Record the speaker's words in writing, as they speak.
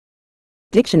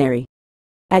Dictionary.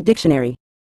 At dictionary.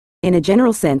 In a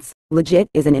general sense, legit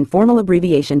is an informal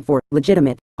abbreviation for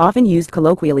legitimate, often used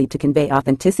colloquially to convey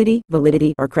authenticity,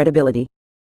 validity, or credibility.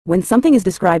 When something is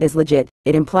described as legit,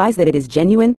 it implies that it is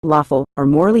genuine, lawful, or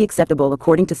morally acceptable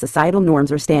according to societal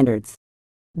norms or standards.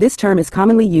 This term is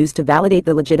commonly used to validate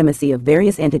the legitimacy of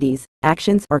various entities,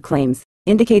 actions, or claims,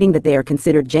 indicating that they are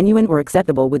considered genuine or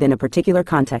acceptable within a particular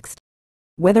context.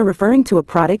 Whether referring to a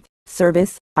product,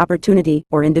 service, opportunity,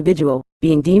 or individual,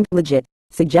 being deemed legit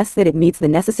suggests that it meets the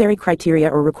necessary criteria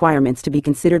or requirements to be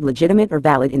considered legitimate or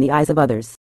valid in the eyes of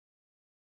others.